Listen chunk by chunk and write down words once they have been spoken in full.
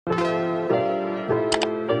Hello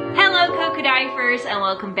Cokodivers and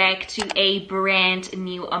welcome back to a brand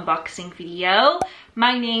new unboxing video.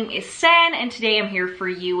 My name is San and today I'm here for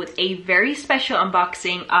you with a very special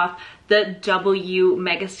unboxing of the W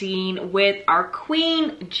magazine with our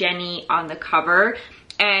queen Jennie on the cover.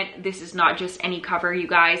 And this is not just any cover, you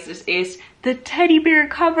guys. This is the teddy bear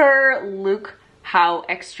cover. Look how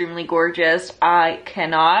extremely gorgeous. I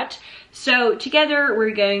cannot. So together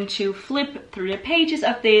we're going to flip through the pages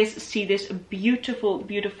of this, see this beautiful,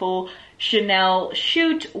 beautiful Chanel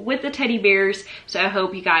shoot with the teddy bears. So I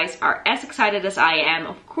hope you guys are as excited as I am.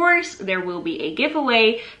 Of course, there will be a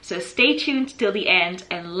giveaway, so stay tuned till the end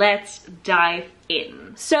and let's dive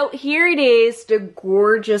in. So here it is, the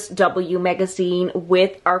gorgeous W magazine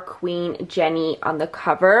with our queen Jennie on the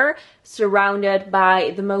cover, surrounded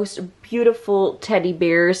by the most beautiful teddy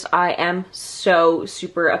bears. I am so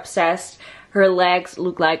super obsessed. Her legs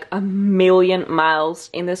look like a million miles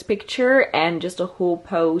in this picture and just the whole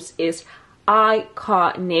pose is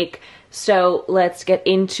iconic. So let's get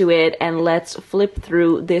into it and let's flip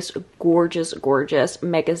through this gorgeous, gorgeous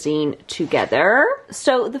magazine together.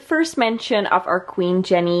 So the first mention of our queen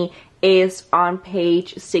Jennie is on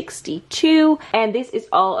page 62, and this is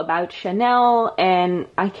all about Chanel, and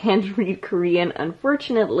I can't read Korean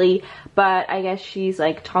unfortunately, but I guess she's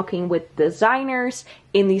like talking with designers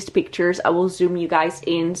in these pictures. I will zoom you guys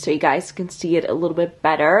in so you guys can see it a little bit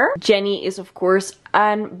better. Jennie is of course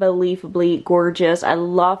unbelievably gorgeous. I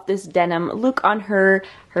love this denim look on her.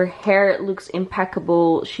 Her hair looks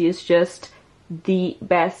impeccable. She is just the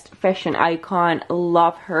best fashion icon.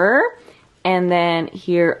 Love her. And then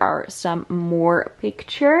here are some more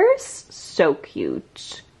pictures. So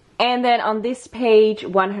cute. And then on this page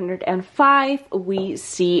 105 we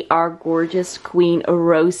see our gorgeous queen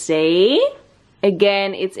Rosé.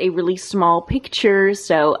 Again, it's a really small picture,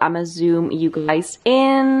 so I'm gonna zoom you guys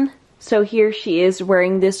in. So here she is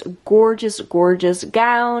wearing this gorgeous, gorgeous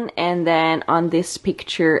gown, and then on this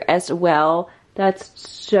picture as well. That's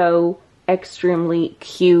so extremely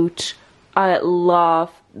cute. I love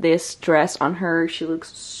this dress on her. She looks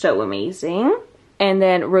so amazing. And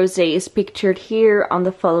then Rosé is pictured here on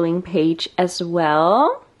the following page as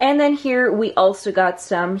well. And then here we also got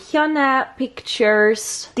some Hyuna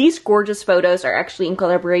pictures. These gorgeous photos are actually in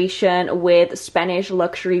collaboration with Spanish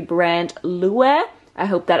luxury brand Lue. I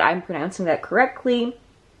hope that I'm pronouncing that correctly.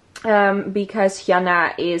 Because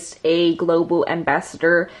Hyuna is a global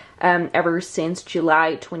ambassador ever since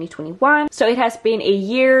July 2021. So it has been a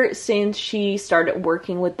year since she started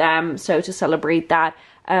working with them. So to celebrate that,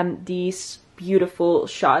 these beautiful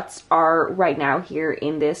shots are right now here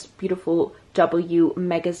in this beautiful W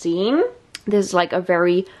magazine. This is like a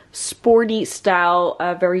very sporty style,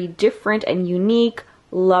 very different and unique.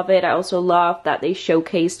 Love it. I also love that they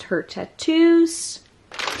showcased her tattoos.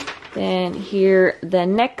 Then here the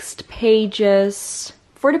next pages.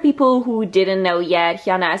 For the people who didn't know yet,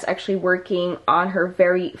 Hyuna is actually working on her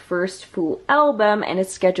very first full album and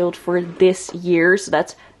it's scheduled for this year, so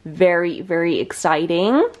that's very, very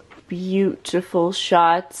exciting. Beautiful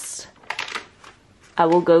shots. I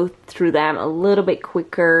will go through them a little bit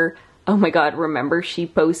quicker. Oh my god, remember she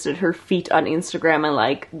posted her feet on Instagram and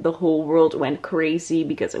like the whole world went crazy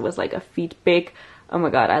because it was like a feet pic. Oh my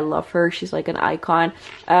god, I love her. She's like an icon.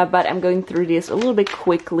 But I'm going through this a little bit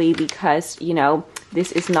quickly because, you know,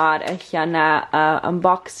 this is not a Hyuna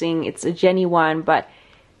unboxing. It's a Jennie one, but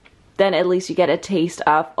then at least you get a taste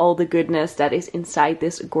of all the goodness that is inside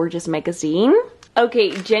this gorgeous magazine.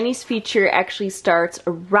 Okay, Jennie's feature actually starts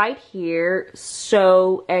right here.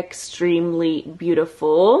 So extremely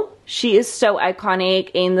beautiful. She is so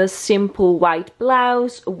iconic in the simple white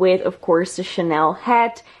blouse with, of course, the Chanel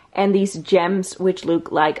hat and these gems which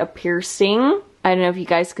look like a piercing. I don't know if you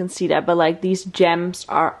guys can see that, but like these gems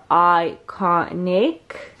are iconic.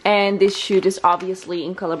 And this shoot is obviously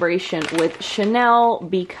in collaboration with Chanel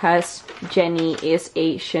because Jennie is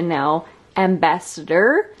a Chanel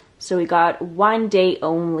ambassador. So we got one day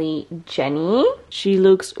only Jennie. She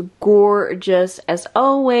looks gorgeous as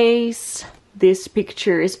always. This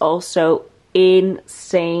picture is also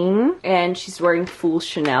insane. And she's wearing full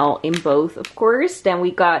Chanel in both, of course. Then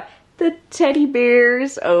we got the teddy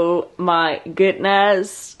bears. Oh my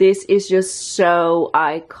goodness. This is just so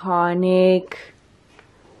iconic.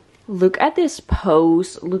 Look at this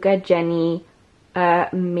pose. Look at Jennie.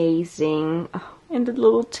 Amazing. Oh, and the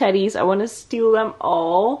little teddies. I want to steal them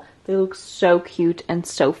all. They look so cute and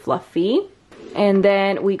so fluffy. And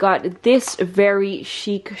then we got this very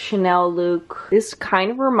chic Chanel look. This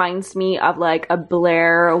kind of reminds me of like a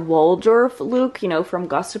Blair Waldorf look, you know, from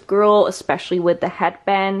Gossip Girl, especially with the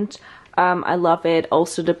headband. I love it.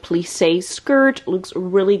 Also the plissé skirt looks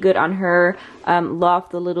really good on her. Love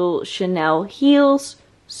the little Chanel heels.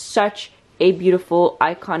 Such a beautiful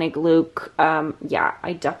iconic look. Yeah,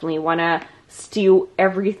 I definitely want to steal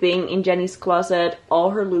everything in Jennie's closet. All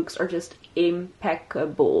her looks are just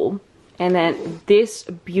impeccable. And then this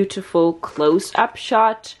beautiful close-up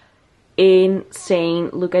shot. Insane.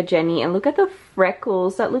 Look at Jennie and look at the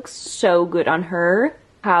freckles. That looks so good on her.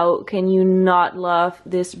 How can you not love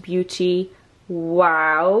this beauty?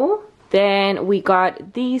 Wow. Then we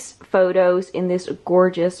got these photos in this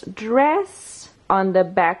gorgeous dress. On the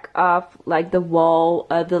back of like the wall,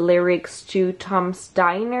 the lyrics to Tom's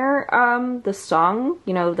Diner, the song,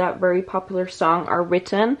 you know, that very popular song, are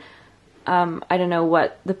written. I don't know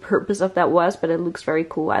what the purpose of that was, but it looks very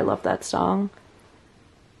cool. I love that song.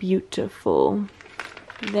 Beautiful.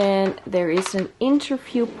 Then there is an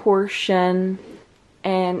interview portion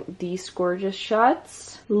and these gorgeous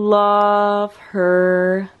shots. Love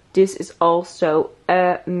her. This is also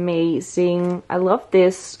amazing. I love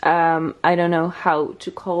this. I don't know how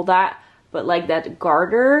to call that, but like that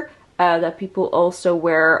garter that people also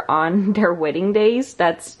wear on their wedding days.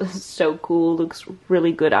 That's so cool. Looks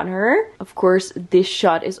really good on her. Of course, this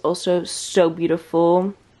shot is also so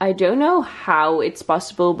beautiful. I don't know how it's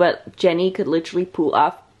possible, but Jennie could literally pull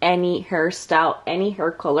off any hairstyle, any hair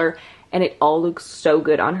color, and it all looks so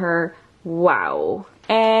good on her. Wow.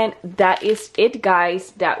 And that is it,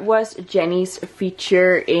 guys. That was Jennie's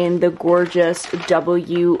feature in the gorgeous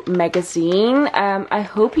W magazine. I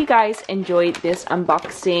hope you guys enjoyed this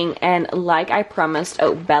unboxing, and like I promised,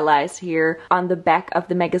 oh, Bella is here on the back of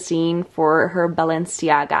the magazine for her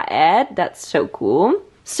Balenciaga ad. That's so cool.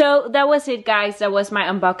 So that was it, guys. That was my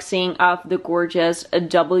unboxing of the gorgeous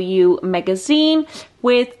W magazine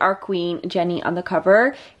with our queen Jennie on the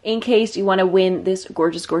cover. In case you want to win this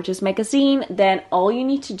gorgeous magazine, then all you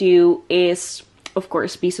need to do is, of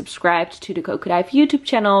course, be subscribed to the Cokodive YouTube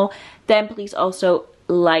channel. Then please also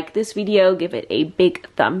like this video, give it a big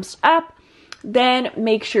thumbs up. Then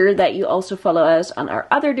make sure that you also follow us on our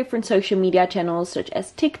other different social media channels such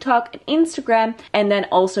as TikTok and Instagram. And then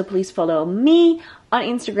also please follow me on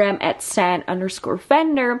Instagram at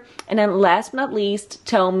san_fender. And then last but not least,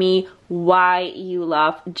 tell me why you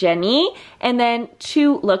love Jennie. And then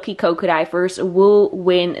 2 lucky Cokodivers will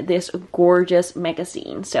win this gorgeous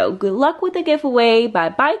magazine. So good luck with the giveaway. Bye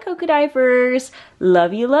bye, Cokodivers.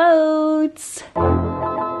 Love you loads.